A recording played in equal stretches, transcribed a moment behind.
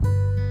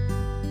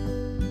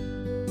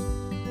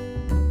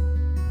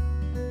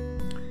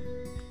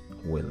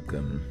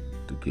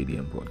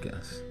KDM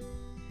podcast.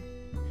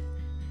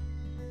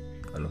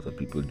 A lot of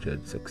people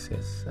judge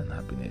success and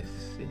happiness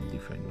in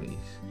different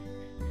ways.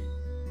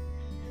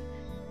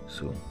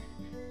 So,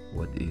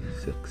 what is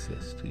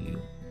success to you?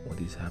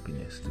 What is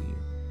happiness to you?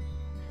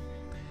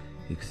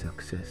 Is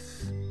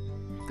success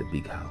the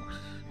big house,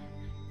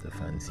 the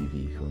fancy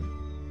vehicle,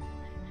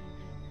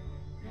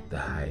 the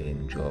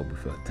high-end job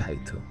with a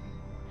title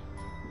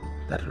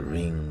that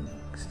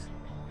rings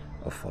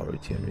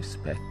authority and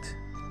respect?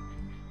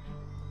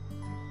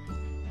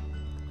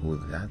 Will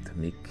that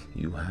make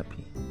you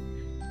happy?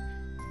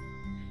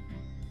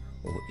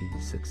 Or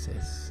is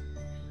success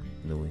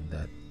knowing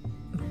that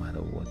no matter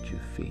what you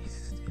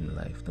faced in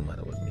life, no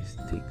matter what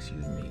mistakes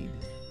you've made,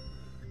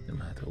 no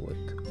matter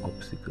what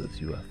obstacles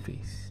you have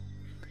faced,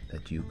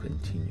 that you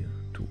continue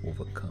to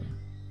overcome,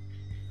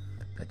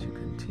 that you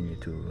continue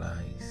to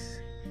rise,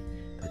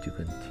 that you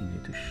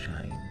continue to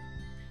shine,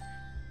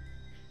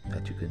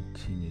 that you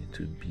continue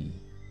to be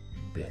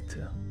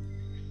better,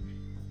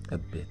 a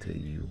better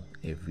you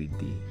every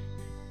day?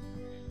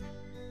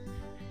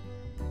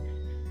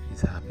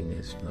 Is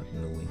happiness not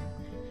knowing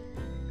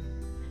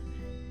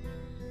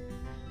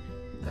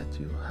that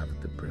you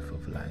have the breath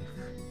of life,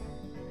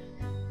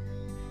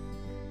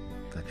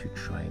 that you're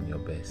trying your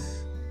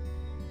best,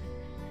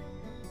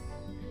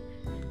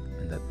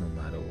 and that no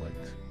matter what,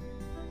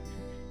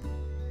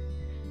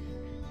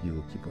 you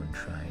will keep on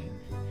trying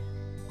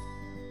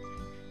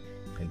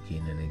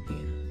again and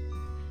again?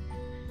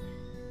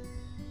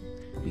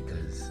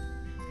 Because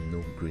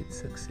no great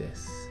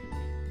success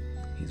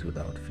is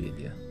without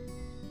failure.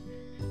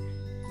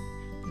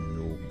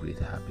 No great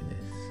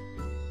happiness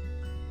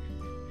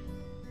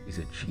is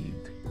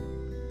achieved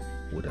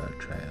without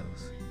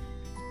trials.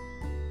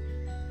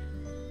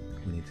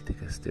 We need to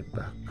take a step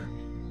back.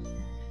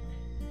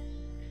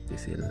 They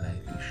say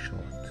life is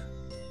short,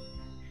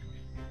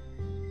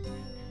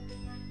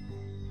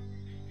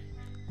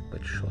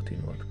 but short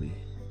in what way?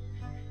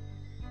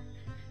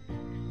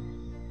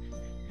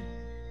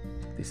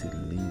 They say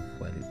live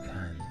while you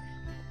can,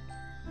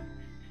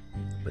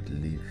 but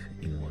live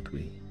in what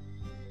way?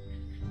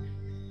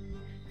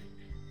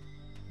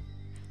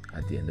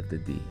 At the end of the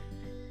day,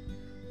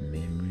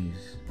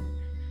 memories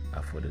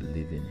are for the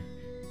living,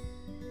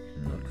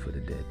 not for the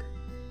dead.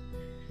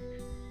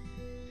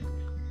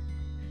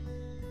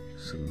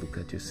 So look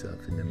at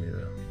yourself in the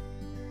mirror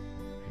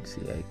and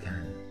say, I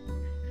can,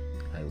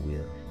 I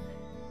will.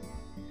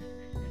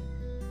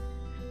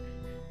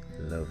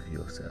 Love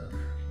yourself.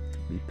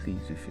 Be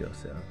pleased with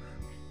yourself.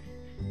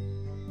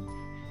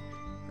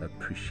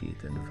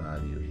 Appreciate and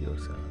value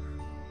yourself.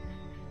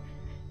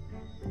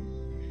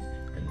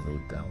 And no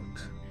doubt,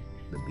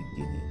 the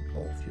beginning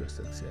of your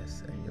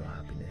success and your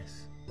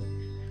happiness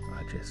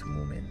are just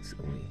moments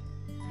away.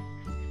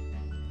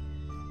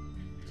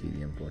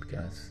 KDM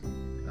podcast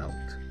out.